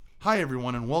Hi,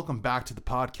 everyone, and welcome back to the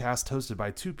podcast hosted by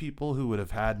two people who would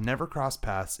have had never crossed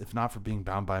paths if not for being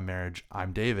bound by marriage.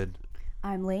 I'm David.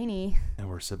 I'm Lainey. And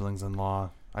we're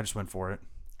siblings-in-law. I just went for it.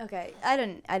 Okay, I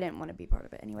didn't want to be part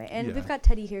of it anyway. And Yeah. we've got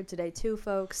Teddy here today too,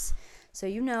 folks. So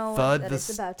you know Thud that the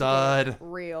it's about stud. to get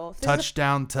real.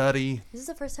 Touchdown, Tuddy. This is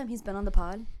the first time he's been on the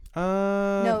pod.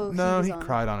 No, he on-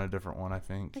 cried on a different one, I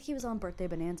think. Like he was on Birthday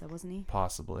Bonanza, wasn't he?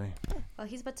 Possibly. Well,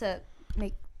 he's about to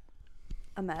make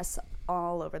a mess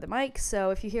all over the mic. So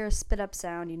if you hear a spit up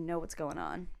sound, you know what's going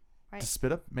on, right? To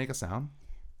spit up, make a sound.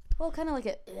 Well, kind of like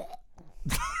a.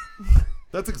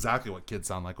 That's exactly what kids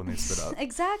sound like when they spit up.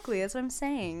 Exactly, that's what I'm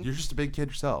saying. You're just a big kid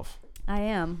yourself. I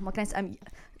am. What can I say? I'm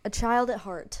a child at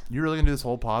heart. You're really gonna do this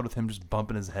whole pod with him just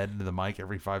bumping his head into the mic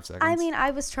every 5 seconds? I mean,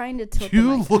 I was trying to tilt the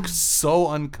you mic. look so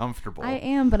uncomfortable. I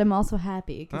am, but I'm also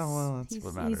happy. Oh, well, that's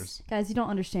what matters. Guys, you don't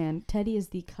understand. Teddy is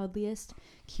the cuddliest,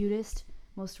 cutest,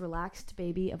 most relaxed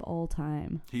baby of all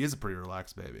time. He is a pretty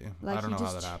relaxed baby. Like, I don't know he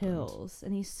how just that chills, happens.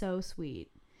 and he's so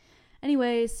sweet.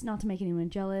 Anyways, not to make anyone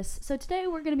jealous. So today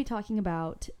we're going to be talking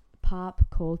about pop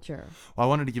culture. Well, I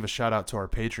wanted to give a shout out to our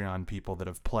Patreon people that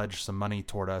have pledged some money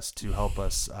toward us to help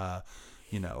us,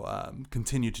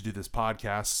 continue to do this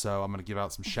podcast. So I'm going to give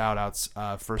out some shout outs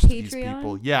first to these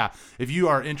people. Yeah. If you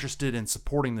are interested in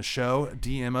supporting the show,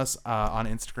 DM us on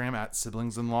Instagram at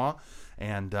siblings-in-law.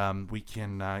 And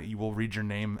you will read your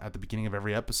name at the beginning of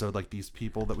every episode, like these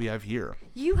people that we have here.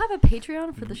 You have a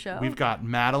Patreon for the show? We've got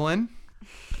Madeline,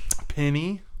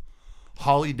 Penny,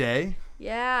 Holly Day,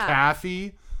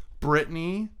 Kathy,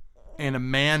 Brittany, and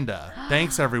Amanda.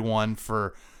 Thanks, everyone,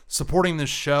 for supporting this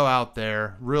show out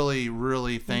there. Really,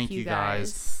 really thank you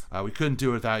guys. We couldn't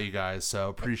do it without you guys, so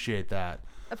appreciate that.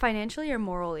 Financially or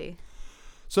morally?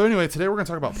 So anyway, today we're going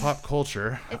to talk about pop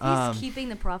culture. If he's keeping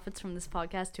the profits from this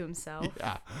podcast to himself.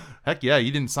 Yeah. Heck yeah, you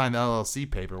didn't sign the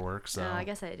LLC paperwork, so. No, I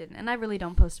guess I didn't. And I really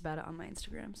don't post about it on my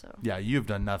Instagram, so. Yeah, you've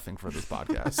done nothing for this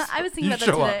podcast. I was thinking about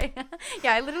that today.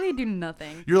 Yeah, I literally do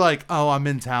nothing. You're like, oh, I'm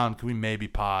in town. Can we maybe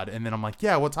pod? And then I'm like,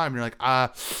 yeah, what time? And you're like,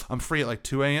 I'm free at like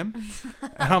 2 a.m.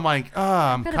 And I'm like,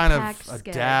 I'm kind of a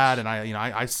dad, and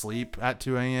I sleep at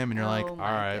 2 a.m. And you're like, all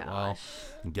right, well,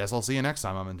 I guess I'll see you next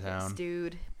time I'm in town. This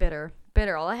dude, bitter.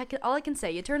 All I can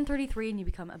say, you turn 33 and you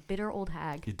become a bitter old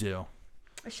hag. You do.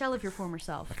 A shell of your former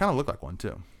self. I kind of look like one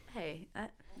too. Hey,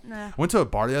 nah. I went to a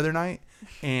bar the other night,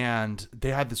 and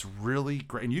they had this really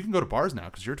great, and you can go to bars now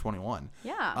because you're 21.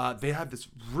 Yeah. They had this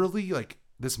really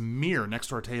this mirror next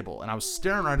to our table, and I was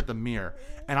staring right at the mirror,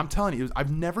 and I'm telling you,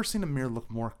 I've never seen a mirror look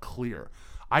more clear.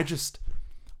 I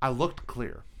looked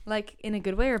clear. Like in a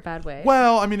good way or a bad way?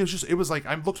 Well, I mean, it was like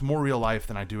I looked more real life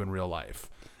than I do in real life.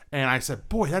 And I said,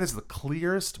 boy, that is the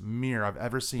clearest mirror I've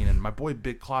ever seen. And my boy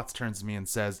Big Klotz turns to me and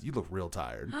says, you look real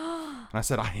tired. And I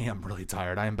said, I am really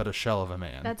tired. I am but a shell of a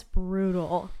man. That's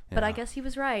brutal. Yeah. But I guess he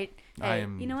was right. Hey,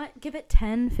 you know what? Give it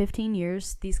 10, 15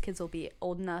 years. These kids will be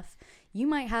old enough. You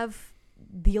might have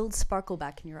the old sparkle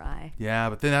back in your eye. Yeah,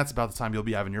 but then that's about the time you'll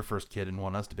be having your first kid and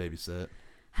want us to babysit.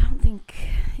 I don't think...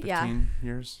 15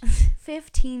 years?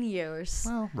 15 years.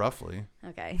 Well, roughly.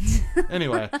 Okay.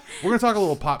 Anyway, we're going to talk a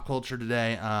little pop culture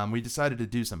today. We decided to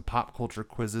do some pop culture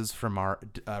quizzes from our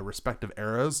respective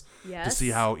eras to see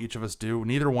how each of us do.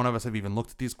 Neither one of us have even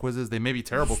looked at these quizzes. They may be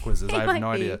terrible quizzes. I have no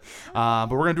idea.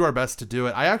 But we're going to do our best to do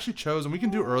it. I actually chose, and we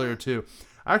can do it earlier too,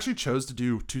 I actually chose to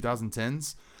do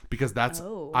 2010s because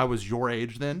I was your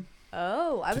age then.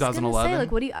 Oh, I was going to say,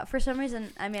 like, what do you, for some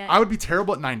reason, I mean. I would be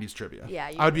terrible at 90s trivia.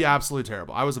 Yeah. I would be absolutely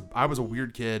terrible. I was a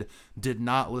weird kid, did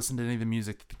not listen to any of the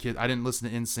music that the kid, I didn't listen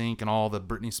to NSYNC and all the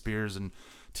Britney Spears and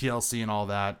TLC and all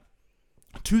that.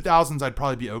 2000s, I'd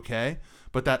probably be okay.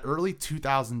 But that early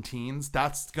 2000 teens,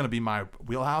 that's going to be my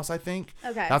wheelhouse, I think.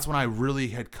 Okay. That's when I really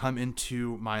had come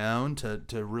into my own to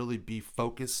really be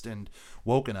focused and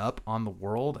woken up on the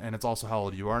world. And it's also how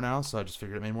old you are now, so I just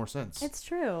figured it made more sense. It's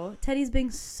true. Teddy's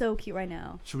being so cute right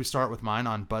now. Should we start with mine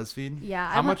on BuzzFeed? Yeah.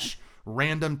 How much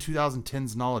random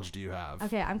 2010s knowledge do you have?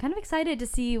 Okay, I'm kind of excited to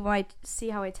see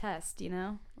how I test, you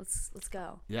know? Let's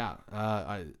go. Yeah.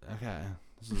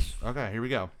 Okay, here we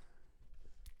go.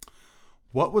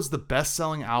 What was the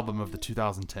best-selling album of the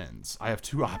 2010s? I have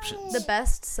two options. The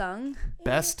best sung?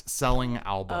 Best-selling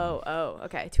album. Oh,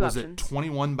 okay. Two options. Was it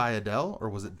 21 by Adele or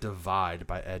was it Divide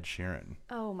by Ed Sheeran?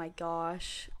 Oh my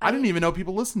gosh. I didn't even know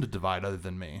people listened to Divide other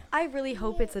than me. I really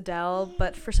hope it's Adele,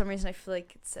 but for some reason I feel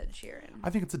like it's Ed Sheeran. I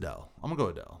think it's Adele. I'm going to go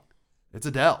Adele. It's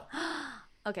Adele.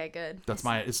 Okay, good. This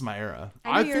is my era.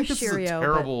 I think this is a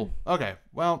terrible... Okay,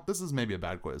 well, this is maybe a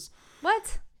bad quiz.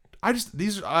 What?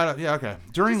 Okay.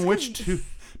 During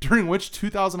During which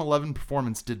 2011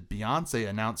 performance did Beyonce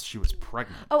announce she was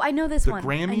pregnant? Oh, I know this one. The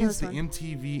Grammys, the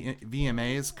MTV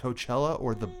VMAs, Coachella,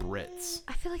 or the Brits?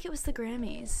 I feel like it was the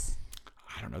Grammys.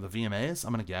 I don't know. The VMAs?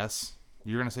 I'm going to guess.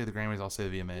 You're going to say the Grammys, I'll say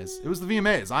the VMAs. It was the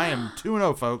VMAs. I am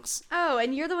 2-0, folks. Oh,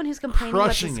 and you're the one who's complaining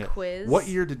Crushing about this quiz. What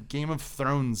year did Game of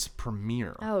Thrones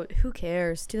premiere? Oh, who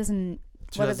cares? 2000.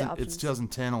 What are the options? It's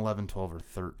 2010, 11, 12, or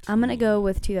 13. I'm going to go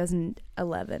with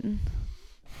 2011.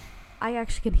 I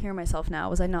actually can hear myself now.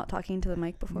 Was I not talking to the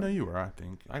mic before? No, you were, I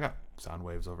think. I got sound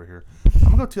waves over here. I'm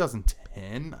going to go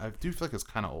 2010. I do feel like it's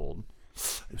kind of old.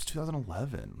 It was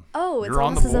 2011. Oh, it's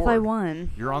almost as if I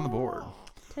won. You're on the board.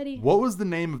 Teddy. What was the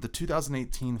name of the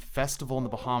 2018 festival in the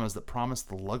Bahamas that promised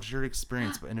the luxury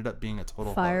experience but ended up being a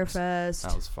total hoax? Firefest.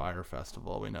 That was Fire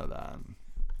Festival. We know that.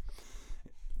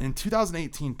 In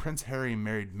 2018, Prince Harry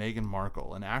married Meghan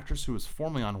Markle, an actress who was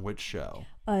formerly on which show?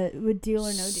 Would Deal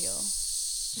or No Deal?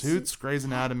 Suits, Grey's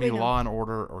Anatomy, Law and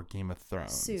Order, or Game of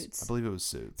Thrones? Suits. I believe it was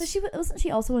Suits. But wasn't she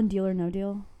also on Deal or No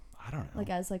Deal? I don't know. Like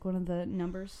as one of the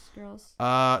numbers girls?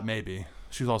 Maybe.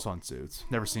 She was also on Suits.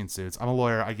 Never seen Suits. I'm a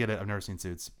lawyer. I get it. I've never seen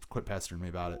Suits. Quit pestering me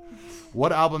about it.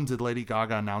 What album did Lady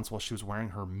Gaga announce while she was wearing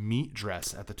her meat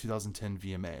dress at the 2010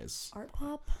 VMAs? Art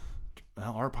Pop?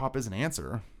 Well, Art Pop is an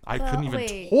answer. I couldn't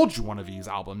even told you one of these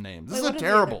album names. This is a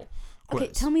terrible quiz.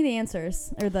 Okay, tell me the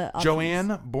answers or the options.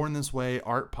 Joanne, Born This Way,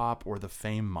 Art Pop, or The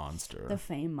Fame Monster? The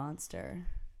Fame Monster.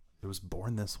 It was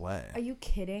Born This Way. Are you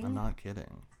kidding? I'm not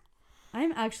kidding.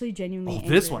 I'm actually genuinely angry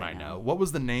this one right I know. now. What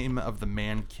was the name of the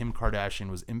man Kim Kardashian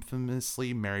was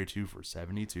infamously married to for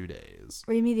 72 days?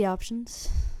 Read me the options.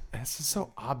 This is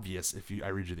so obvious if I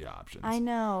read you the options. I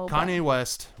know. Kanye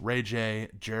West, Ray J,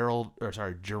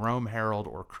 Jerome Harold,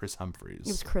 or Chris Humphries. It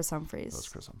was Chris Humphries. It was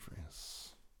Chris Humphries.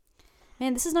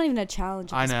 Man, this is not even a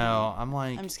challenge. I know. Point. I'm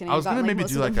like, I'm just kidding. I was gonna maybe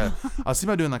most do like I was thinking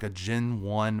about doing like a Gen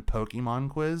 1 Pokemon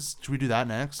quiz. Should we do that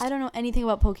next? I don't know anything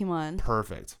about Pokemon.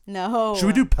 Perfect. No. Should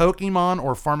we do Pokemon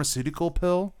or pharmaceutical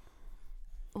pill?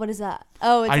 What is that?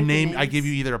 Oh, it's I give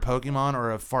you either a Pokemon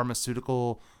or a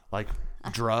pharmaceutical like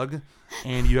drug,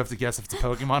 and you have to guess if it's a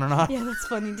Pokemon or not. Yeah, that's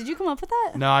funny. Did you come up with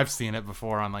that? No, I've seen it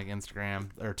before on like Instagram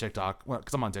or TikTok. Well,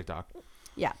 because I'm on TikTok.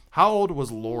 Yeah. How old was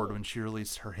Lorde when she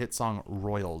released her hit song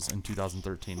Royals in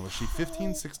 2013? Was she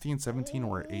 15, 16, 17,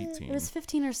 or 18? It was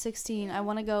 15 or 16. I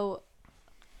want to go.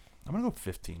 I'm going to go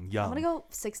 15. Young. I'm going to go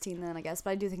 16 then, I guess, but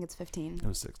I do think it's 15. It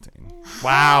was 16.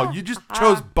 Wow, you just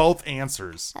chose both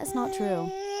answers. That's not true.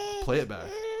 Play it back.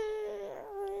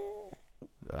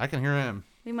 I can hear him.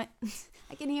 We might.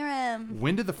 I can hear him.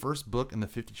 When did the first book in the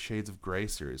 50 Shades of Grey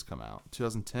series come out?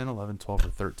 2010, 11, 12, or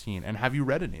 13? And have you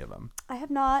read any of them? I have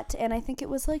not, and I think it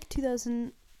was like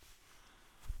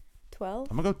 2012.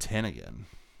 I'm going to go 10 again.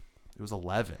 It was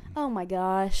 11. Oh my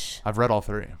gosh. I've read all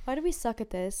 3. Why do we suck at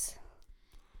this?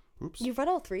 Oops. You've read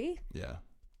all 3? Yeah.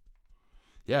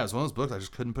 Yeah, it was one of those books I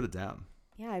just couldn't put it down.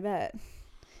 Yeah, I bet.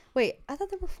 Wait, I thought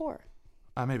there were 4.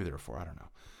 Maybe there were 4. I don't know.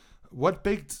 What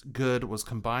baked good was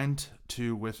combined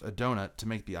with a donut to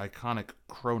make the iconic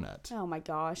cronut? Oh my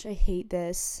gosh, I hate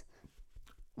this.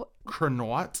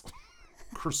 Cronut,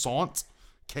 croissant,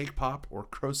 cake pop, or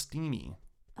crostini?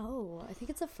 Oh, I think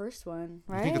it's the first one,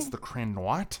 right? You think it's the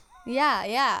cronut?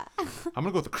 Yeah. I'm going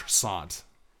to go with the croissant.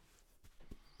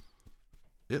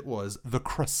 It was the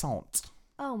croissant.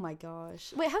 Oh my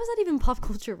gosh. Wait, how is that even pop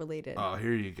culture related? Oh,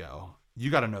 here you go.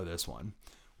 You got to know this one.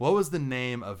 What was the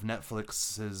name of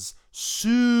Netflix's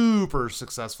super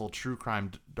successful true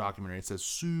crime documentary? It says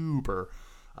super.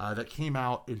 That came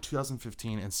out in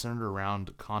 2015 and centered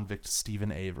around convict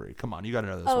Stephen Avery. Come on, you got to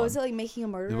know this one. Oh, is it like Making a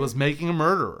Murderer? It was Making a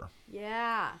Murderer.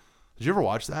 Yeah. Did you ever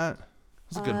watch that? It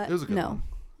was a good one.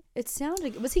 It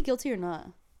sounded... Was he guilty or not?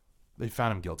 They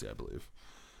found him guilty, I believe.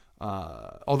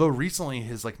 Although recently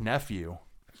his nephew,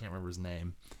 I can't remember his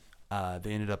name,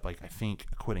 they ended up I think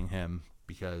acquitting him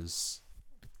because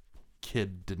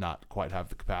kid did not quite have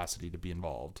the capacity to be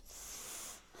involved.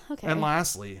 Okay. And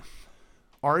lastly,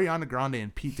 Ariana Grande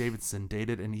and Pete Davidson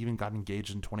dated and even got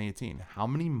engaged in 2018. How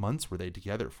many months were they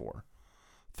together for?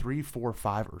 3, 4,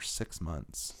 5, or 6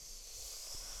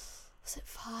 months? Was it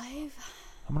 5?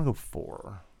 I'm gonna go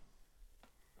 4.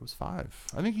 It was 5.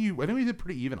 I think we did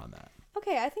pretty even on that.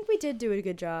 Okay, I think we did do a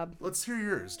good job. Let's hear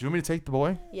yours. Do you want me to take the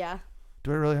boy? Yeah.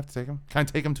 Do I really have to take him? Can I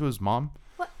take him to his mom?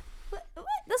 What?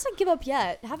 Let's not give up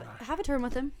yet. Have a turn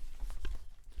with him.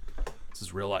 This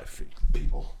is real life,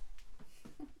 people.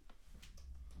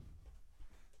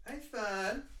 Hey,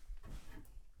 Fud.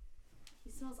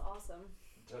 He smells awesome.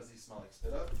 Does he smell like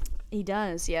spit up? He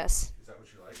does, yes. Is that what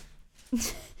you like?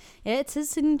 It's his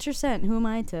signature scent. Who am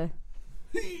I to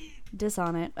diss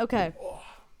on it? Okay.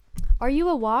 Are you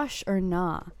a wash or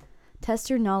nah? Test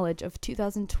your knowledge of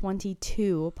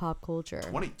 2022 pop culture.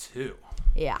 22.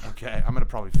 Yeah. Okay, I'm gonna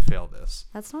probably fail this.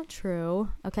 That's not true.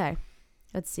 Okay,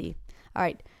 let's see. All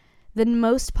right. The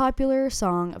most popular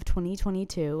song of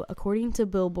 2022, according to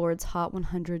Billboard's Hot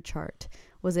 100 chart,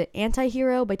 was it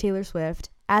Anti-Hero by Taylor Swift,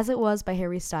 As It Was by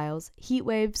Harry Styles, Heat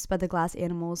Waves by the Glass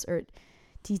Animals, or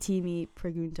Titi Mi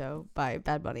Pregunto by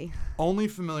Bad Bunny? Only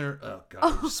familiar... Oh,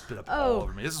 God, you spit up all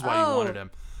over me. This is why you wanted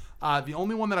him. The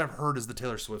only one that I've heard is the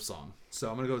Taylor Swift song, so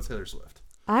I'm going to go with Taylor Swift.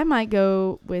 I might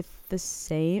go with the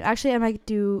same. Actually, I might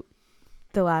do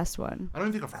the last one. I don't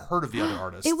even think I've heard of the other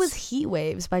artists. It was Heat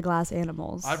Waves by Glass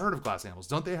Animals. I've heard of Glass Animals.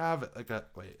 Don't they have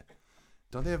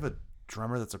don't they have a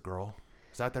drummer that's a girl?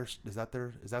 Is that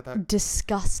that?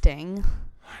 Disgusting.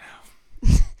 I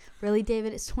know. Really,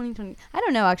 David? It's 2020. I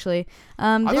don't know, actually.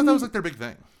 I thought that was like their big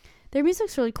thing. Their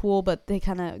music's really cool, but they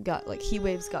kind of got, like, Heat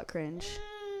Waves got cringe.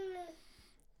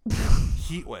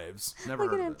 Heat Waves. Never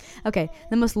heard of it. Okay,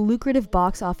 the most lucrative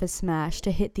box office smash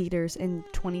to hit theaters in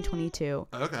 2022.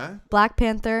 Okay. Black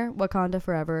Panther, Wakanda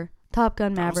Forever, Top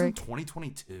Gun Maverick. That was in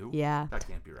 2022? Yeah. That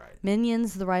can't be right.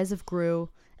 Minions, The Rise of Gru,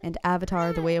 and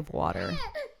Avatar, The Way of Water.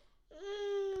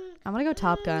 I'm going to go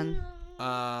Top Gun.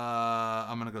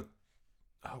 I'm going to go...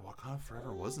 Oh, Wakanda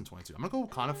Forever was in 22. I'm going to go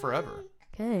Wakanda Forever.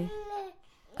 Okay.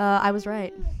 I was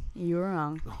right. You were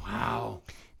wrong. Wow.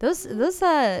 Those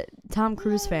Tom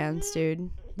Cruise fans,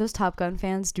 dude. Those Top Gun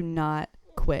fans do not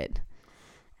quit.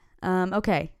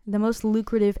 Okay. The most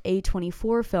lucrative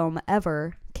A24 film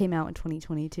ever came out in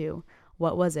 2022.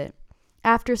 What was it?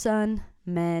 After Sun,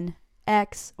 Men,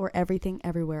 X, or Everything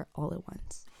Everywhere All at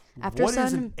Once? After What Sun,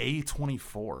 is an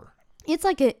A24? It's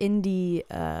like an indie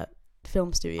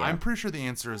film studio. I'm pretty sure the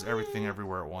answer is Everything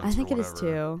Everywhere at Once. I think it is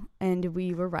too. And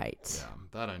we were right. Yeah,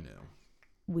 that I knew.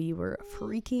 We were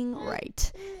freaking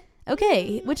right.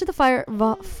 Okay, which of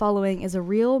the following is a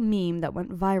real meme that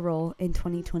went viral in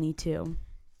 2022?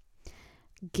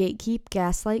 Gatekeep,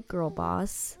 gaslight, girl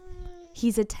boss.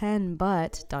 He's a 10,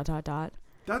 but ... That,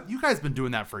 you guys been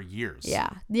doing that for years.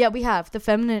 Yeah, we have. The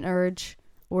feminine urge,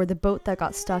 or the boat that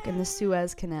got stuck in the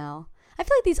Suez Canal. I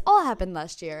feel like these all happened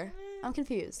last year. I'm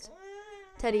confused.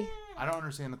 Teddy. I don't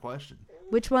understand the question.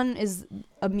 Which one is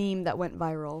a meme that went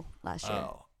viral last year?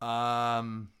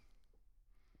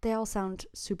 They all sound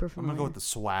super familiar. I'm going to go with the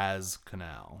Suez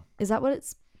Canal. Is that what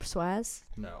it's... Suez?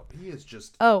 No, he is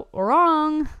just... Oh,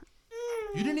 wrong.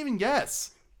 You didn't even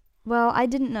guess. Well, I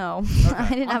didn't know. Okay. I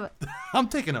didn't have it. I'm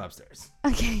taking him upstairs.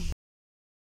 Okay.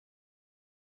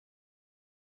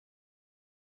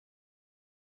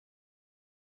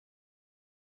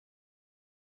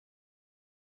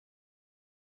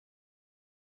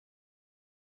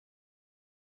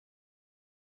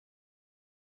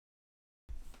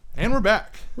 And we're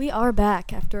back. We are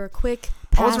back after a quick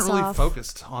pass I wasn't really off.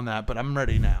 focused on that, but I'm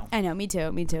ready now. I know, me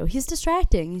too. He's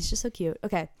distracting. He's just so cute.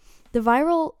 Okay. The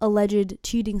viral alleged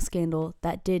cheating scandal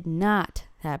that did not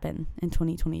happen in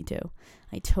 2022.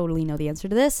 I totally know the answer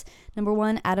to this. Number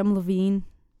 1, Adam Levine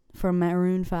from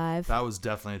Maroon 5. That was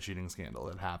definitely a cheating scandal.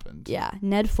 It happened. Yeah.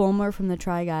 Ned Fulmer from the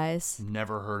Try Guys.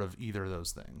 Never heard of either of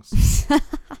those things.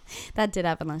 That did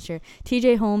happen last year.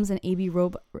 TJ Holmes and Amy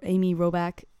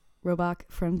Robach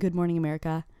from Good Morning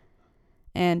America,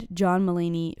 and John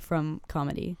Mulaney from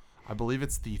Comedy. I believe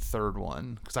it's the third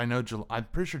one because I'm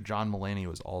pretty sure John Mulaney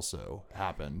was also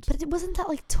happened. But it wasn't that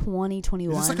like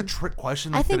 2021. Is this like a trick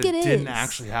question? I think that it didn't is.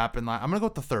 actually happen. I'm gonna go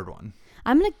with the third one.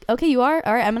 Okay, you are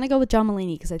all right. I'm gonna go with John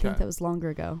Mulaney because I think that was longer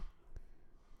ago.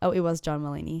 Oh, it was John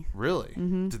Mulaney. Really?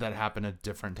 Mm-hmm. Did that happen at a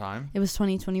different time? It was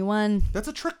 2021. That's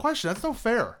a trick question. That's no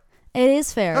fair. It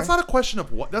is fair. That's not a question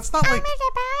of what. That's not like.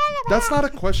 That's not a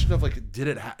question of like. Did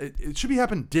it? It should be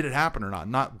happen. Did it happen or not?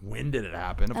 Not when did it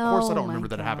happen? Of course, I don't remember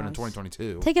that it happened in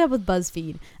 2022. Take it up with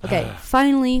BuzzFeed. Okay,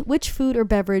 finally, which food or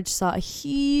beverage saw a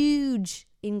huge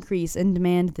increase in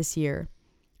demand this year?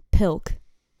 Pilk.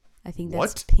 I think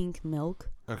that's pink milk.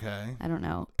 Okay. I don't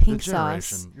know. Pink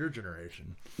sauce. Your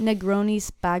generation. Negroni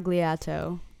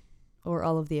Spagliato, or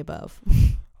all of the above.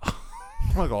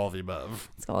 Like all of the above.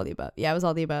 It's all the above. Yeah, it was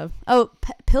all the above. Oh,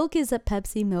 Pilk is a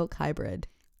Pepsi milk hybrid.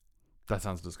 That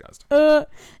sounds disgusting.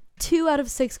 2 out of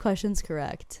 6 questions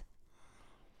correct.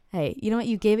 Hey, you know what?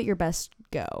 You gave it your best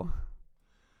go.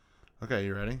 Okay,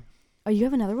 you ready? Oh, you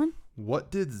have another one?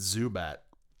 What did Zubat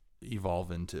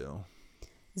evolve into?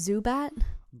 Zubat?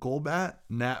 Golbat,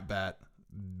 Gnatbat,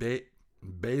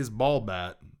 baseball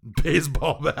bat,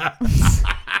 baseball bat.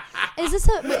 Is this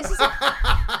a...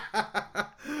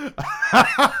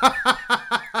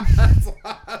 That's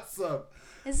awesome.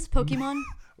 Is this Pokemon?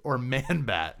 Or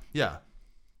Man-Bat. Yeah.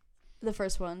 The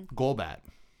first one. Golbat.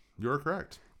 You're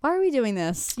correct. Why are we doing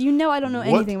this? You know I don't know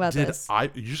anything about this.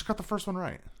 You just got the first one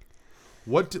right.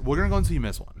 We're gonna go until you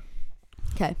miss one.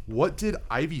 Okay. What did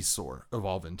Ivysaur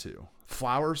evolve into?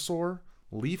 Flowersaur,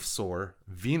 Leafsaur,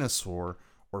 Venusaur,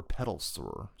 or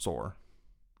Petalsaur?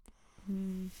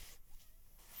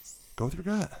 Go with your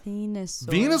gut. Venusaur.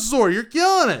 Venusaur, you're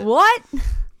killing it. What?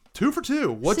 2 for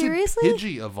 2. What Seriously? did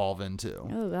Pidgey evolve into?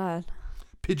 Oh, God.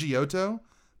 Pidgeotto,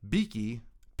 Beaky,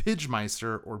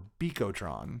 Pidgemeister, or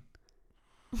Beakotron?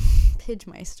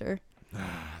 Pidgemeister.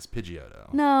 It's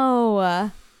Pidgeotto.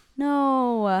 No.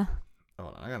 No.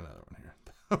 Hold on, I got another one here.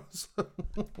 That was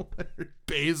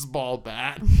baseball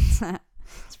bat.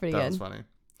 It's pretty That good. was funny.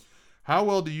 How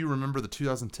well do you remember the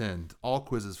 2010 all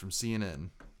quizzes from CNN?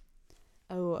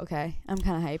 Oh, okay. I'm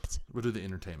kind of hyped. We'll do the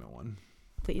entertainment one.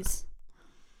 Please.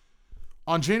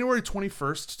 On January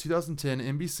 21st, 2010,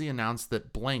 NBC announced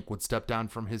that Blank would step down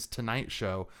from his Tonight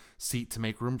Show seat to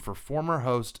make room for former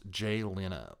host Jay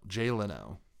Leno.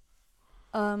 Do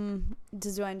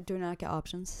I not get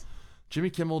options? Jimmy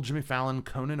Kimmel, Jimmy Fallon,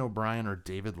 Conan O'Brien, or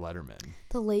David Letterman?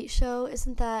 The Late Show,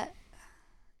 isn't that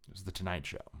It was the Tonight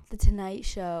Show. The Tonight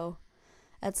Show?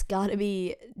 That's got to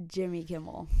be Jimmy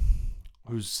Kimmel.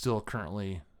 Who's still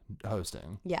currently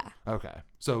hosting. Yeah. Okay.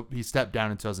 So he stepped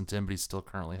down in 2010, but he's still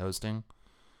currently hosting.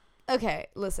 Okay,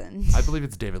 listen. I believe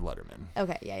it's David Letterman.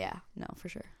 Okay, yeah. No, for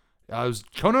sure. It was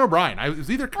Conan O'Brien. It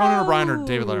was either Conan O'Brien or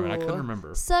David Letterman. I couldn't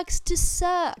remember. Sucks to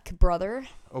suck, brother.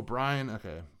 O'Brien,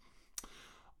 okay.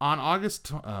 On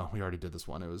August, we already did this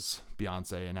one. It was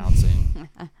Beyonce announcing.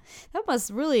 That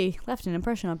must really left an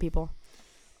impression on people.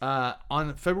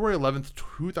 On February 11th,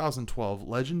 2012,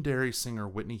 legendary singer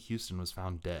Whitney Houston was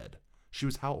found dead. She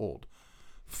was how old?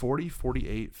 40,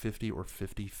 48, 50, or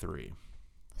 53?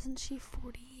 Wasn't she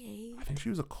 48? I think she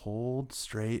was a cold,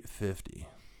 straight 50.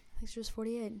 I think she was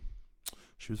 48.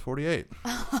 She was 48.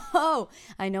 Oh,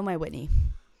 I know my Whitney.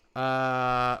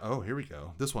 Here we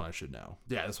go. This one I should know.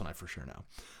 Yeah, this one I for sure know.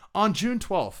 On June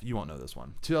 12th, you won't know this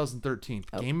one, 2013,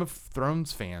 Game of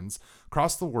Thrones fans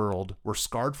across the world were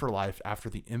scarred for life after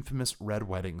the infamous Red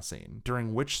Wedding scene,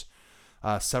 during which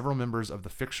several members of the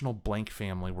fictional Blank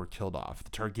family were killed off.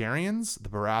 The Targaryens, the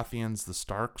Baratheons, the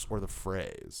Starks, or the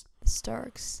Freys? The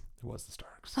Starks. It was the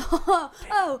Starks.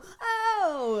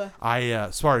 Oh!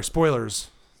 Sorry, spoilers.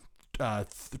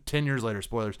 10 years later,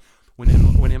 spoilers.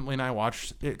 When Emily and I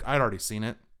watched it, I'd already seen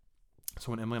it.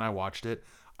 So when Emily and I watched it,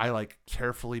 I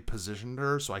carefully positioned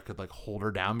her so I could hold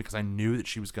her down because I knew that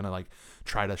she was going to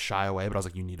try to shy away. But I was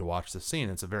like, you need to watch this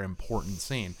scene. It's a very important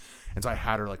scene. And so I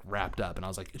had her wrapped up and I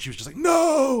was like, she was just like,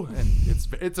 no. And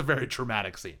it's a very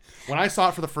traumatic scene. When I saw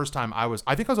it for the first time, I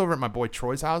think I was over at my boy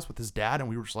Troy's house with his dad and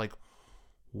we were just like,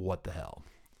 what the hell?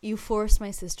 You forced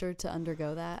my sister to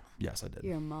undergo that? Yes, I did.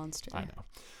 You're a monster. I know.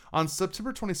 On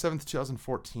September 27th,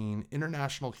 2014,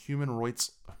 international human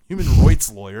rights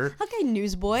lawyer. Okay,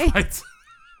 newsboy.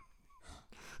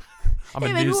 I'm a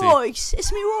Human newsie. rights.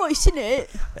 It's me rights, isn't it?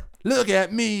 Look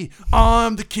at me.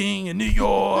 I'm the king of New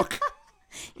York.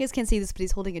 You guys can't see this, but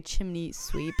he's holding a chimney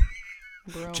sweep.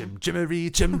 Bro. Chim chimmery,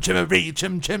 chim chimmery,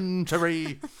 chim chim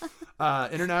cherry.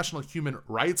 International human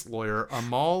rights lawyer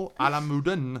Amal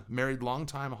Alamuddin married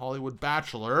longtime Hollywood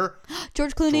bachelor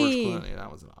George Clooney. That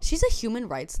was an option. She's a human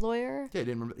rights lawyer. Yeah, I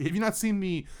didn't remember. Have you not seen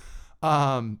the?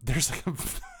 There's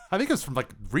I think it was from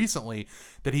recently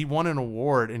that he won an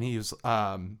award and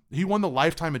he won the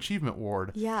Lifetime Achievement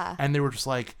Award. Yeah. And they were just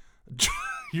like,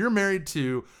 you're married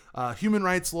to a human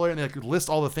rights lawyer, and they list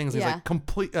all the things. And he's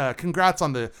like, congrats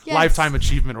on the Lifetime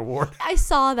Achievement Award. I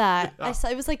saw that. I saw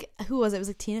it was who was it? It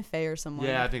was Tina Fey or someone.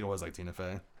 Yeah, I think it was Tina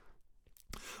Fey.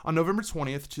 On November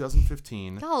 20th,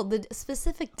 2015. God, the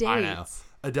specific dates. I know.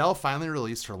 Adele finally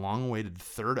released her long-awaited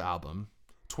third album,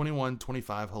 21,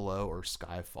 25, Hello, or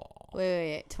Skyfall.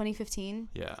 Wait. 2015?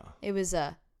 Yeah. It was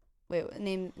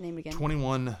name again.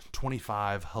 21,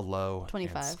 25, Hello,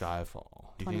 25. and Skyfall.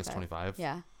 You think it's 25?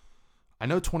 Yeah. I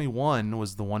know 21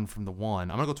 was the one from the one.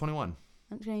 I'm going to go 21.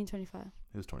 I'm going 25.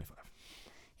 It was 25. Yeah,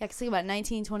 because think about it,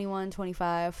 19, 21,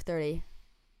 25, 30.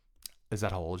 Is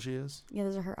that how old she is? Yeah,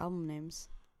 those are her album names.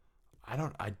 I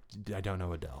don't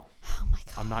know Adele. Oh my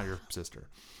God. I'm not your sister.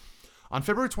 On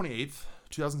February 28th,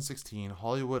 2016,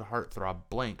 Hollywood heartthrob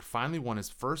Blank finally won his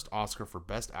first Oscar for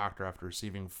Best Actor after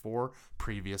receiving 4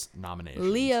 previous nominations.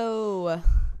 Leo.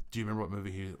 Do you remember what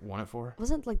movie he won it for?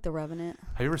 Wasn't The Revenant?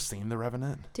 Have you ever seen The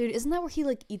Revenant? Dude, isn't that where he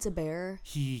eats a bear?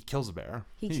 He kills a bear.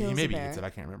 He kills maybe a bear. eats it. I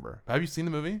can't remember. Have you seen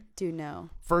the movie? Dude, no.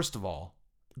 First of all,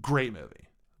 great movie.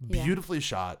 Yeah. Beautifully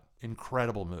shot.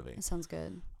 Incredible movie. It sounds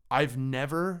good. I've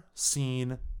never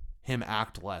seen him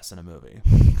act less in a movie,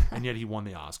 and yet he won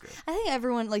the Oscar. I think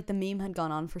everyone, the meme had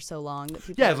gone on for so long that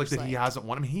people Yeah, that he hasn't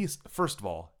won. I mean, he's, first of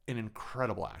all, an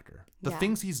incredible actor. The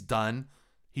things he's done,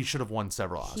 He should have won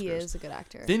several Oscars. He is a good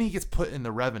actor. Then he gets put in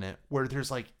The Revenant, where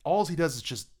there's like all he does is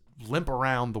just limp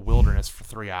around the wilderness for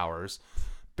 3 hours,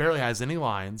 barely has any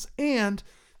lines, and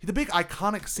the big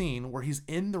iconic scene where he's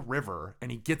in the river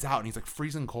and he gets out and he's like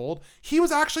freezing cold. He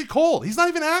was actually cold. He's not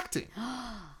even acting.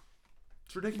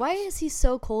 It's ridiculous. Why is he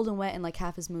so cold and wet in like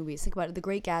half his movies? Think about it: The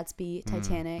Great Gatsby,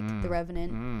 Titanic, The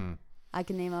Revenant. I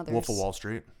can name others. Wolf of Wall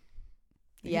Street.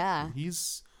 Yeah,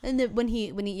 he's and when he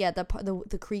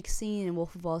the creek scene in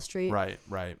Wolf of Wall Street.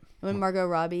 Right. When Margot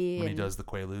Robbie when he does the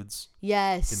Quaaludes.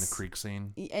 Yes. In the creek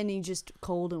scene. And he just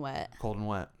cold and wet. Cold and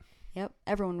wet. Yep.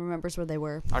 Everyone remembers where they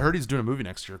were. I heard he's doing a movie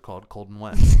next year called Cold and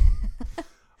Wet.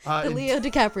 The Leo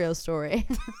DiCaprio story.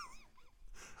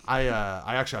 I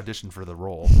actually auditioned for the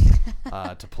role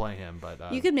to play him,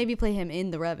 but you could maybe play him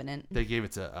in The Revenant. They gave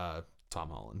it to Tom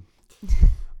Holland.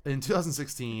 In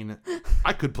 2016,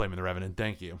 I could play him in The Revenant.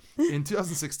 Thank you. In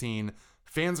 2016,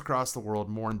 fans across the world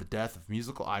mourned the death of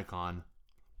musical icon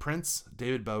Prince,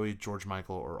 David Bowie, George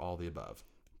Michael, or all the above.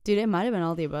 Dude, it might have been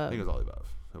all the above. I think it was all the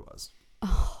above. It was.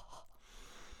 Oh.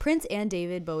 Prince and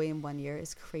David Bowie in 1 year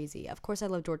is crazy. Of course, I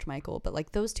love George Michael, but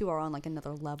like those two are on like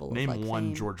another level. Name of, like, one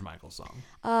fame. George Michael song.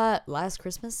 Last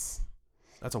Christmas.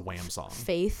 That's a Wham song.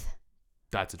 Faith.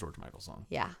 That's a George Michael song.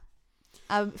 Yeah.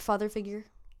 Father Figure.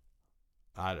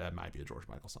 That might be a George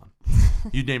Michael song.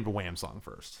 You named a Wham song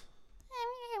first.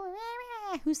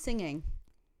 Who's singing?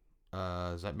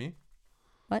 Is that me?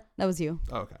 What? That was you.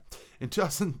 Oh, okay.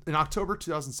 In October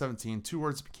 2017, Two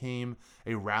Words became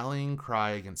a rallying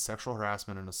cry against sexual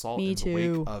harassment and assault Me in too.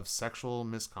 the wake of sexual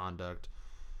misconduct.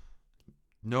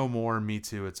 No more Me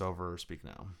Too, it's over. Speak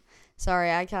now. Sorry,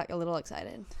 I got a little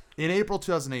excited. In April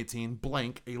 2018,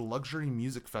 Blank, a luxury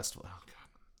music festival. Oh, God.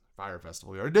 Fire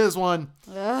Festival. We already did this one.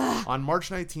 Ugh. On March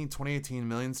 19, 2018,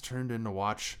 millions turned in to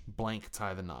watch Blank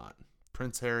tie the knot.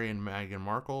 Prince Harry and Meghan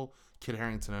Markle, Kit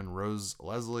Harington and Rose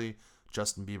Leslie,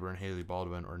 Justin Bieber and Hailey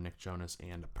Baldwin, or Nick Jonas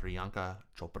and Priyanka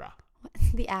Chopra. What?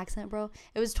 The accent, bro.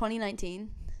 It was 2019.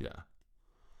 Yeah.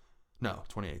 No,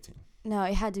 2018. No,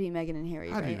 it had to be Meghan and Harry.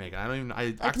 Had to right? be Meghan. I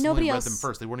like accidentally read them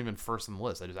first. They weren't even first on the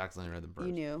list. I just accidentally read them first.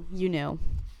 You knew.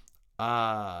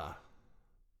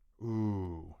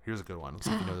 Ooh, here's a good one. Let's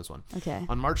see if you know this one. Okay.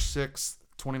 On March 6th,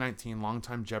 2019,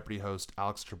 longtime Jeopardy host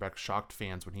Alex Trebek shocked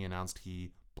fans when he announced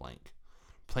he blank.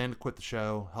 Planned to quit the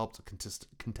show, helped a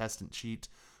contestant cheat,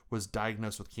 was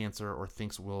diagnosed with cancer, or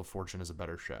thinks Wheel of Fortune is a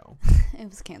better show. It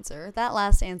was cancer. That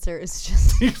last answer is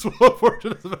just... Thinks Wheel of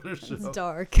Fortune is a better show. It's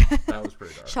dark. That was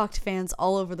pretty dark. Shocked fans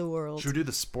all over the world. Should we do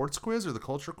the sports quiz or the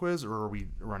culture quiz, or are we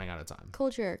running out of time?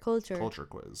 Culture. Culture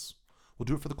quiz. We'll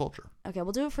do it for the culture. Okay,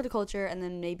 we'll do it for the culture, and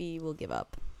then maybe we'll give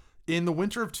up. In the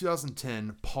winter of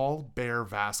 2010, Paul Bear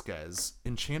Vasquez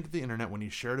enchanted the internet when he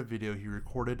shared a video he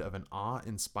recorded of an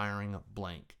awe-inspiring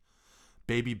blank.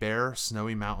 Baby bear,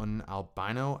 snowy mountain,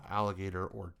 albino alligator,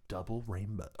 or double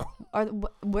rainbow.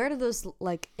 Where do those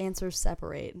like answers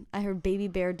separate? I heard baby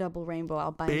bear, double rainbow,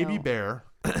 albino. Baby bear,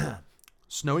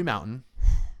 snowy mountain,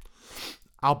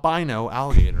 albino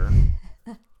alligator,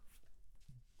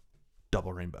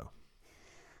 double rainbow.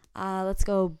 Let's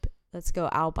go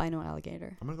albino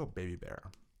alligator. I'm gonna go baby bear.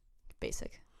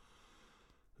 Basic.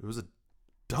 It was a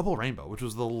double rainbow, which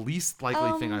was the least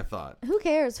likely thing I thought. Who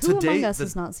cares? Who among us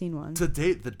has not seen one? To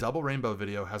date, the double rainbow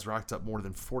video has racked up more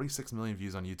than 46 million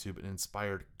views on YouTube and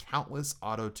inspired countless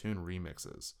auto-tune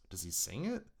remixes. Does he sing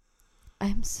it?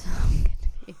 I'm so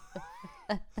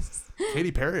confused.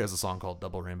 Katy Perry has a song called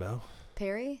Double Rainbow.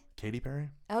 Perry? Katy Perry?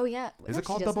 Oh, yeah. Is it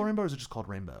called Double Rainbow or is it just called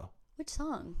Rainbow? Which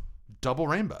song? Double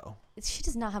Rainbow. She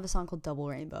does not have a song called Double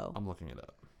Rainbow. I'm looking it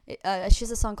up. She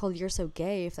has a song called You're So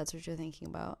Gay, if that's what you're thinking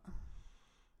about.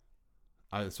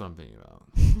 That's what I'm thinking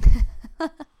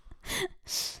about.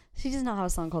 She does not have a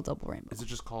song called Double Rainbow. Is it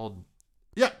just called...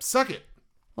 Yep, Suck It.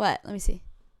 What? Let me see.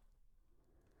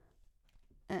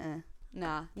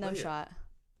 Nah, no Play shot. It.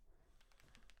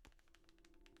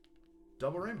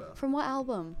 Double Rainbow. From what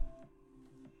album?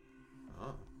 Oh.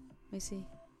 Let me see.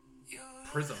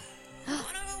 Prism.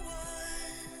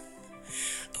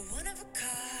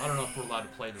 I don't know if we're allowed to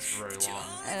play this for very long.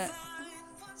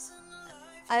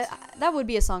 That would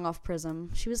be a song off Prism.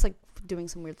 She was like doing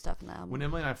some weird stuff in that album. When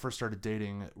Emily and I first started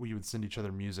dating, we would send each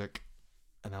other music,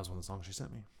 and that was one of the songs she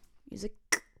sent me. Music.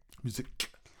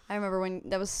 I remember when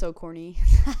that was so corny.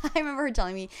 I remember her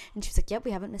telling me, and she was like, "Yep,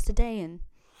 we haven't missed a day." And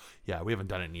yeah, we haven't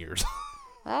done it in years.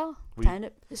 Well, kind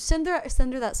of. Send her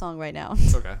that song right now.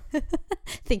 Okay.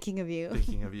 Thinking of you.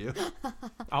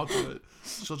 I'll do it.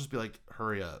 She'll just be like,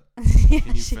 "Hurry up! Yeah,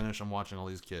 Can you finish? I'm watching all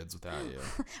these kids without you."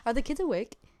 Are the kids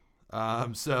awake?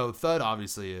 So Thud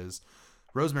obviously is.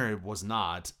 Rosemary was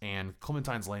not, and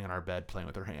Clementine's laying in our bed playing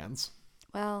with her hands.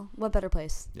 Well, what better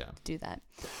place to do that?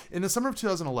 In the summer of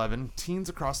 2011, teens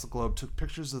across the globe took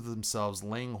pictures of themselves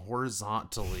laying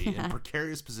horizontally in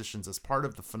precarious positions as part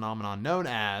of the phenomenon known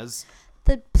as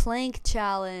the plank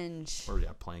challenge. Or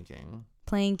planking.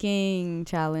 Planking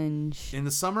challenge. In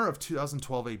the summer of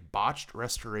 2012, a botched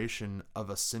restoration of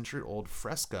a century-old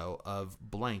fresco of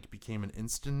blank became an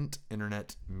instant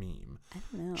internet meme. I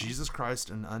don't know. Jesus Christ,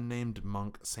 an unnamed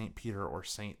monk, St. Peter, or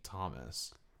St.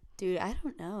 Thomas? Dude, I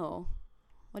don't know.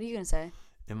 What are you going to say?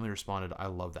 Emily responded, I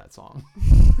love that song.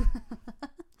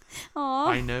 Aww.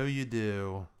 I know you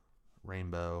do.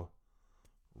 Rainbow.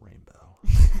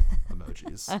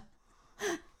 Emojis.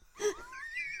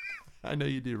 I know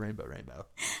you do. Rainbow.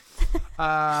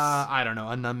 I don't know.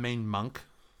 An unnamed monk.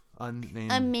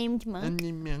 Unnamed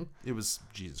monk. It was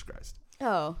Jesus Christ.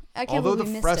 Oh, I can't Although believe we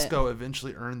the missed fresco it.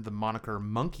 eventually earned the moniker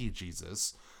Monkey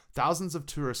Jesus, thousands of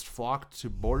tourists flocked to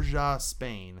Borja,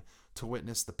 Spain, to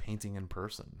witness the painting in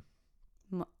person.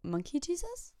 Monkey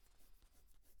Jesus?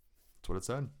 That's what it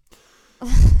said.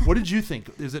 What did you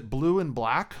think? Is it blue and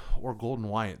black or gold and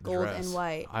white? Gold and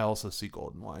white. I also see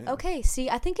gold and white. Okay, see,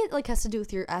 I think it has to do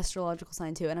with your astrological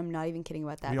sign too, and I'm not even kidding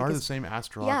about that. We are the same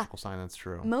astrological sign. That's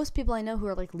true. Most people I know who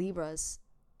are like Libras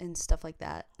and stuff like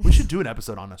that. We should do an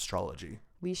episode on astrology.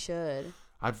 We should.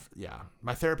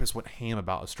 My therapist went ham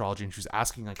about astrology, and she was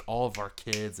asking like all of our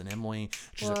kids and Emily.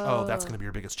 She's like, "Oh, that's gonna be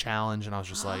your biggest challenge," and I was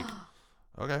just like,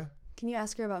 "Okay." Can you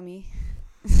ask her about me?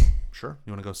 Sure.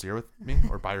 You want to go see her with me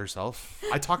or by yourself?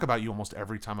 I talk about you almost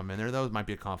every time I'm in there, though. It might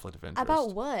be a conflict of interest.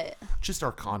 About what? Just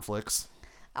our conflicts.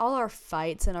 All our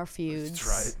fights and our feuds. That's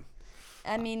right.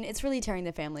 I mean, it's really tearing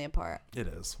the family apart. It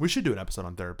is. We should do an episode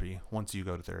on therapy once you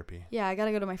go to therapy. Yeah, I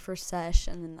gotta go to my first sesh,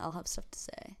 and then I'll have stuff to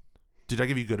say. Did I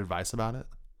give you good advice about it?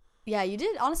 Yeah, you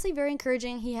did. Honestly, very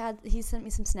encouraging. He sent me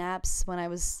some snaps when I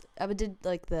did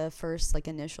like the first like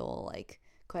initial like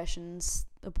questions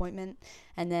appointment,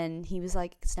 and then he was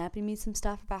like snapping me some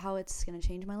stuff about how it's gonna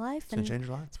change my life. It's gonna change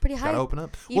your life. It's pretty high. Gotta open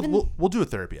up. We'll do a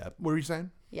therapy app. What were you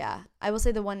saying? Yeah, I will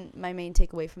say my main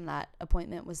takeaway from that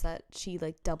appointment was that she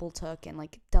like double took and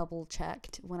like double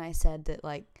checked when I said that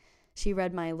like she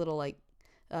read my little like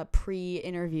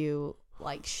pre-interview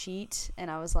like sheet,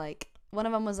 and I was like, one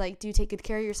of them was like, do you take good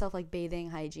care of yourself, like bathing,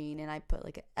 hygiene, and I put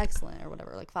like excellent or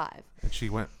whatever, like 5. And she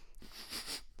went.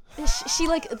 She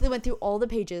like went through all the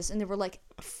pages, and there were like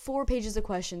 4 pages of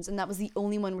questions, and that was the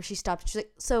only one where she stopped. She's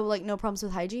like, so like no problems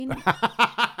with hygiene?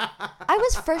 I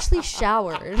was freshly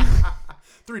showered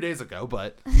 3 days ago,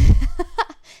 but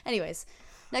anyways,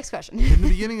 next question. In the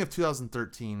beginning of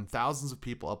 2013, thousands of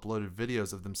people uploaded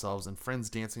videos of themselves and friends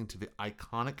dancing to the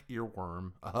iconic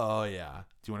earworm. Oh yeah.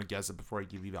 Do you want to guess it before I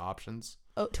give you the options?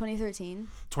 Oh, 2013.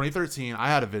 2013. I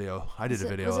had a video. I did a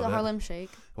video of it. Was it the Harlem Shake?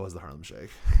 It was the Harlem Shake.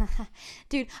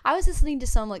 Dude, I was listening to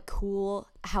some like cool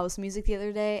house music the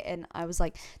other day, and I was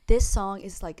like, this song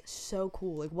is like so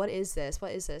cool. Like, what is this?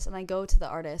 And I go to the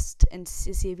artist and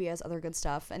see if he has other good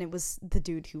stuff, and it was the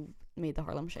dude who made the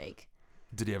Harlem Shake.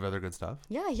 Did he have other good stuff?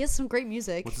 Yeah, he has some great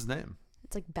music. What's his name?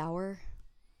 It's like Bauer.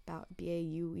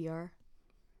 Bauer.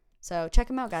 So check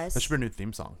him out, guys. That should be a new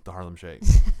theme song, the Harlem Shake.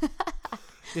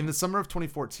 In the summer of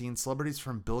 2014, celebrities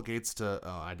from Bill Gates to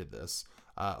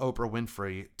Oprah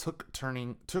Winfrey took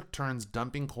turns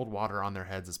dumping cold water on their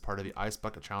heads as part of the Ice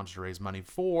Bucket Challenge to raise money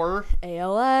for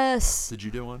ALS. Did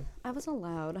you do one? I wasn't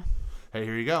allowed. Hey,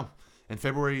 here you go. In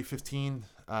February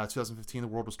 2015, the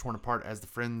world was torn apart as the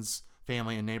friends,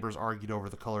 family, and neighbors argued over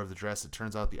the color of the dress. It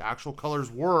turns out the actual colors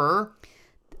were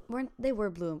blue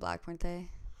and black, weren't they?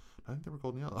 I think they were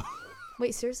gold and yellow.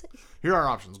 Wait, seriously? Here are our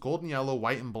options: gold and yellow,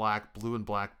 white and black, blue and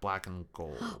black, black and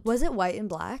gold. Was it white and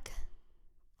black?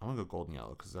 I'm gonna go gold and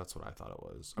yellow because that's what I thought it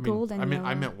was.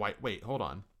 I meant white. Wait, hold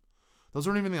on. Those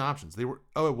weren't even the options. They were.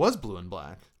 Oh, it was blue and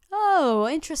black. Oh,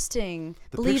 interesting.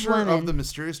 The picture of the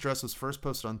mysterious dress was first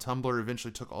posted on Tumblr,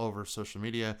 eventually took all over social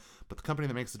media, but the company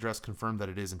that makes the dress confirmed that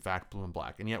it is in fact blue and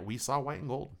black, and yet we saw white and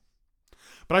gold.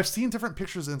 But I've seen different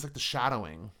pictures, and it's like the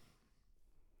shadowing.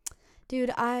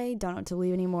 Dude, I don't know what to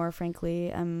believe anymore,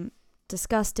 frankly. I'm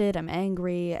disgusted, I'm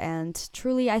angry, and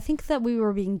truly, I think that we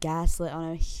were being gaslit on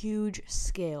a huge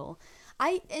scale.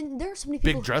 And there are so many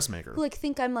people big dressmaker who like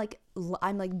think I'm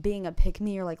being a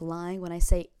pick-me or like lying when I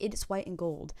say it's white and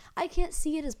gold. I can't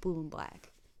see it as blue and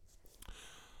black.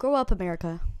 Grow up,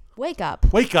 America. Wake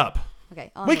up. Wake up.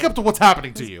 Okay. Wake up to what's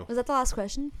happening to you. Was that the last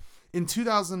question? In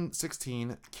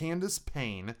 2016, Candace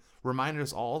Payne reminded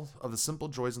us all of the simple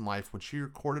joys in life when she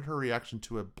recorded her reaction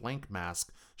to a blank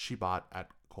mask she bought at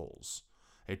Kohl's.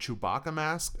 A Chewbacca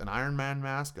mask, an Iron Man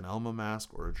mask, an Elmo mask,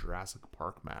 or a Jurassic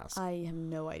Park mask? I have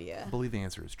no idea. I believe the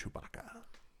answer is Chewbacca.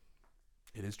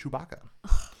 It is Chewbacca.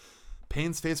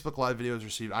 Payne's Facebook Live video was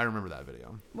received. I remember that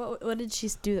video. What did she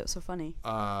do that was so funny?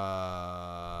 I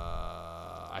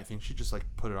think she just like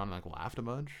put it on and like laughed a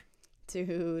bunch.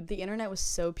 Dude, the internet was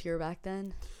so pure back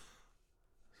then.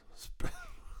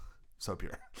 So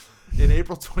pure. In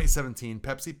April 2017,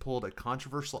 Pepsi pulled a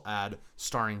controversial ad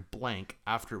starring blank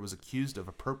after it was accused of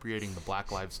appropriating the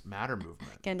Black Lives Matter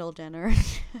movement. Kendall Jenner.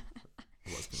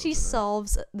 She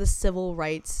solves the civil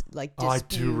rights dispute. I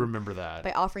do remember that.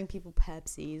 By offering people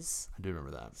Pepsis. I do remember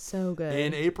that. So good.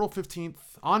 On April 15th,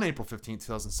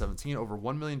 2017, over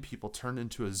 1 million people turned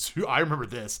into a zoo. I remember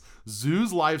this.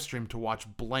 Zoo's live stream to watch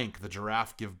blank the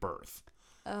giraffe give birth.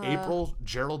 April,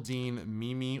 Geraldine,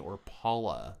 Mimi, or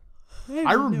Paula.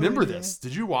 I remember this.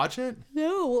 Did you watch it?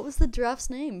 No. What was the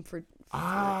giraffe's name for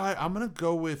I'm going to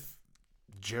go with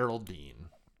Geraldine.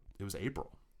 It was April.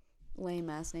 Lame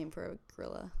ass name for a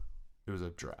gorilla. It was a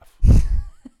giraffe.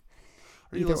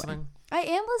 Are you listening? Way. I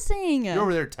am listening. You're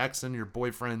over there texting your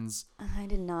boyfriends. I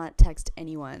did not text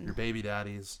anyone. Your baby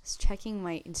daddies. Just checking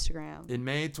my Instagram. In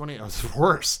May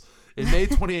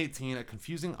 2018, a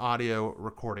confusing audio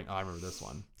recording. Oh, I remember this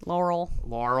one. Laurel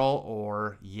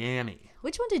or Yanny.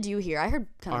 Which one did you hear? I heard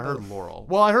both. Heard Laurel.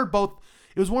 Well, I heard both.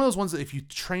 It was one of those ones that if you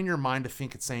train your mind to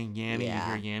think it's saying Yanny, you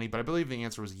hear Yanny. But I believe the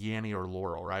answer was Yanny or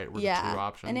Laurel, right? Were the two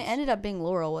options. And it ended up being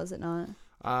Laurel, was it not?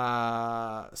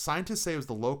 Scientists say it was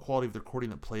the low quality of the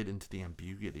recording that played into the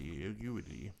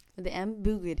ambiguity. The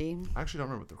ambiguity. I actually don't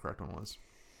remember what the correct one was.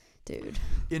 Dude.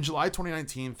 In July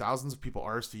 2019, thousands of people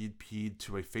RSVP'd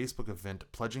to a Facebook event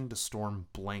pledging to storm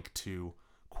blank to,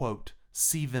 quote,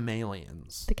 see them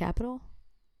aliens. The Capitol?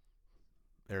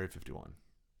 Area 51.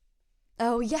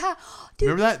 Oh, yeah. Dude,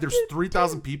 remember that? There's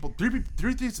 3,000 people.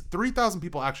 3,000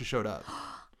 people actually showed up.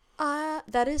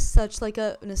 That is such like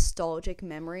a nostalgic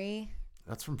memory.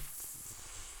 That's from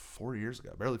 4 years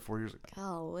ago. Barely 4 years ago.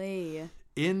 Golly.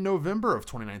 In November of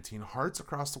 2019, hearts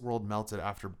across the world melted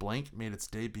after blank made its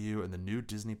debut in the new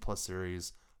Disney Plus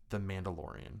series, The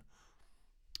Mandalorian.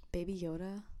 Baby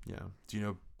Yoda? Yeah. Do you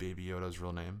know Baby Yoda's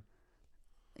real name?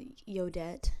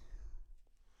 Yodette.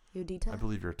 Yodita? I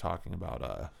believe you're talking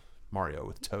about Mario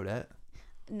with Toadette.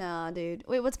 Nah, dude.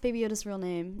 Wait, what's Baby Yoda's real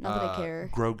name? Not that I care.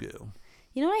 Grogu.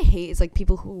 You know what I hate is like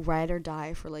people who ride or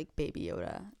die for like Baby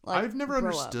Yoda. Like, I've never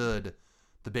understood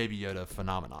the Baby Yoda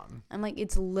phenomenon. I'm like,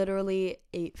 it's literally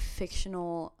a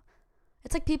fictional.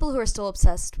 It's like people who are still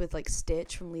obsessed with like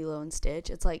Stitch from Lilo and Stitch.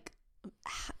 It's like,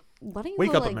 why don't you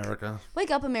wake go, up, like, America?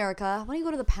 Wake up, America! Why don't you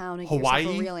go to the pound and Hawaii? get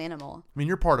yourself a real animal? I mean,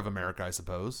 you're part of America, I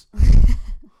suppose.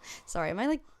 Sorry, am I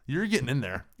like? You're getting in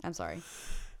there. I'm sorry.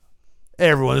 Hey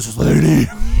everyone, this is Lady.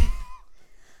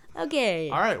 Okay.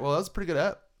 All right. Well, that's a pretty good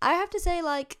app. I have to say,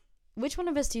 like, which one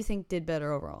of us do you think did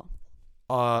better overall?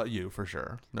 You for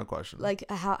sure, no question. Like,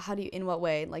 how do you? In what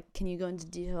way? Like, can you go into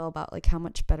detail about like how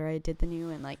much better I did than you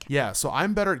and like? Yeah. So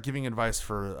I'm better at giving advice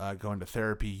for going to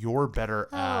therapy. You're better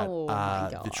at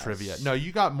the trivia. No,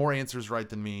 you got more answers right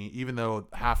than me. Even though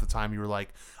half the time you were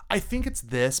like, I think it's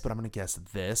this, but I'm gonna guess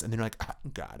this, and then you're like,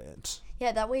 got it.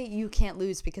 Yeah, that way you can't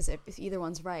lose because if either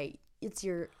one's right, it's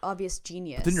your obvious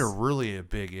genius. But then you're really a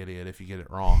big idiot if you get it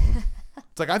wrong.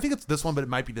 It's like, I think it's this one, but it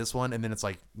might be this one, and then it's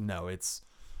like, no, it's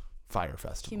Fire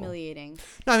Festival. Humiliating.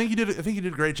 No, I think you did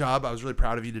a great job. I was really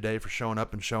proud of you today for showing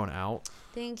up and showing out.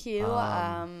 Thank you.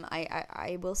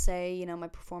 I will say, you know, my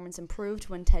performance improved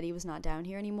when Teddy was not down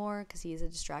here anymore because he is a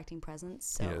distracting presence.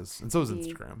 So he is, and so is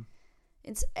Instagram.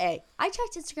 I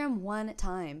checked Instagram one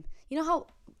time. You know how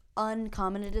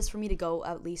uncommon it is for me to go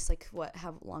at least like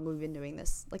how long we've been doing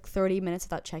this, like 30 minutes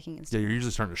without checking Instagram. Yeah, you're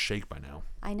usually starting to shake by now.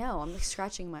 I know. I'm like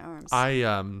scratching my arms.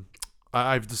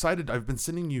 I've decided I've been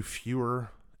sending you fewer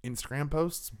Instagram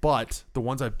posts, but the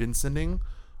ones I've been sending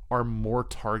are more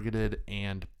targeted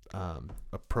and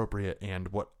appropriate and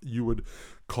what you would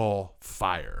call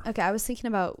fire. Okay, I was thinking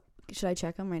about, should I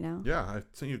check them right now? Yeah, I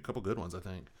sent you a couple good ones, I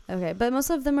think. Okay, but most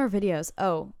of them are videos.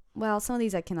 Oh, well, some of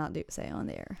these I cannot say on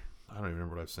the air. I don't even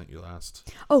remember what I've sent you last.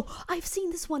 Oh, I've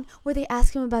seen this one where they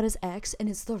ask him about his ex and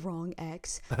it's the wrong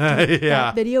ex. Dude, yeah.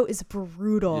 That video is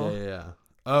brutal. Yeah.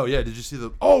 Oh, yeah. Did you see we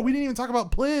didn't even talk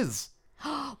about Plizzes.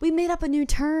 We made up a new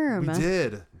term. We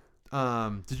did.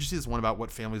 Did you see this one about what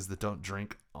families that don't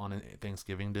drink on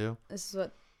Thanksgiving do? This is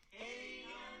what.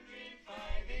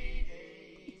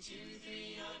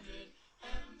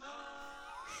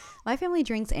 My family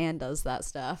drinks and does that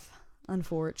stuff.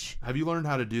 Unfortunately. Have you learned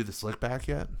how to do the slick back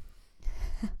yet?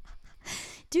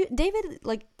 Dude, David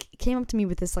like came up to me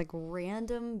with this like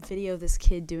random video of this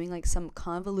kid doing like some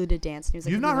convoluted dance. And he was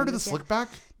like, You've not heard of the slick back?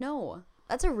 No,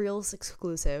 that's a Reels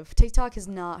exclusive. TikTok has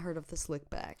not heard of the slick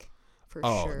back for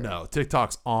sure. Oh no,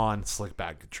 TikTok's on slick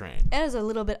back train. It is a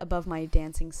little bit above my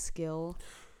dancing skill.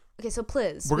 Okay, so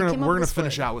Pliz. We're gonna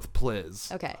finish out with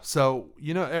Pliz. Okay. So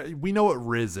we know what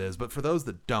Riz is, but for those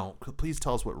that don't, please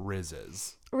tell us what Riz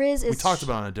is. Riz is. We talked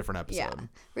about it on a different episode. Yeah.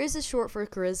 Riz is short for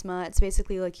charisma. It's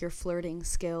basically like your flirting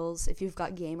skills. If you've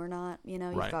got game or not, you've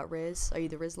got Riz. Are you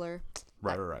the Rizzler?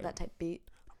 Right. That type beat.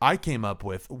 I came up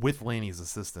with Lainey's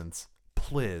assistance,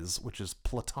 Pliz, which is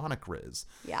platonic Riz.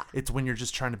 Yeah. It's when you're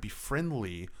just trying to be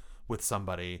friendly with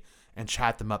somebody and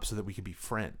chat them up so that we could be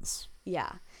friends.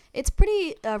 Yeah. It's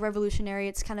pretty revolutionary.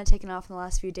 It's kind of taken off in the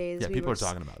last few days. Yeah, people are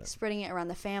talking about it. Spreading it around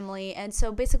the family. And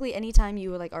so basically anytime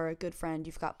you are a good friend,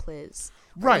 you've got Pliz.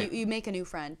 Right. You make a new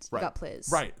friend, you've got Pliz.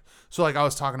 Right. So I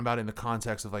was talking about it in the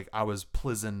context of I was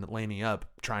Plizzing Lainey up,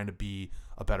 trying to be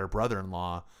a better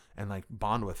brother-in-law and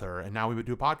bond with her. And now we would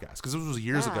do a podcast. Because this was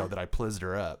years ago that I Plizzed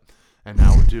her up. And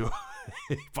now we do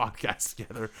a podcast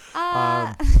together.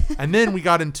 And then we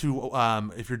got into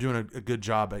if you're doing a good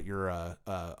job at your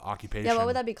occupation. Yeah, what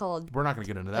would that be called? We're not going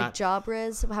to get into that. Job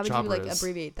Riz? How would Job you Riz.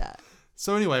 abbreviate that?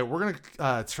 So anyway, we're going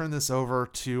to turn this over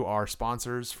to our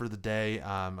sponsors for the day.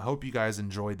 I hope you guys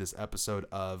enjoyed this episode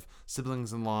of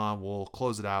Siblings-in-Law. We'll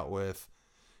close it out with,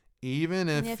 even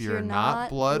if you're not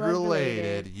blood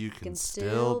related, you can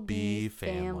still be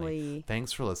family.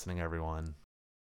 Thanks for listening, everyone.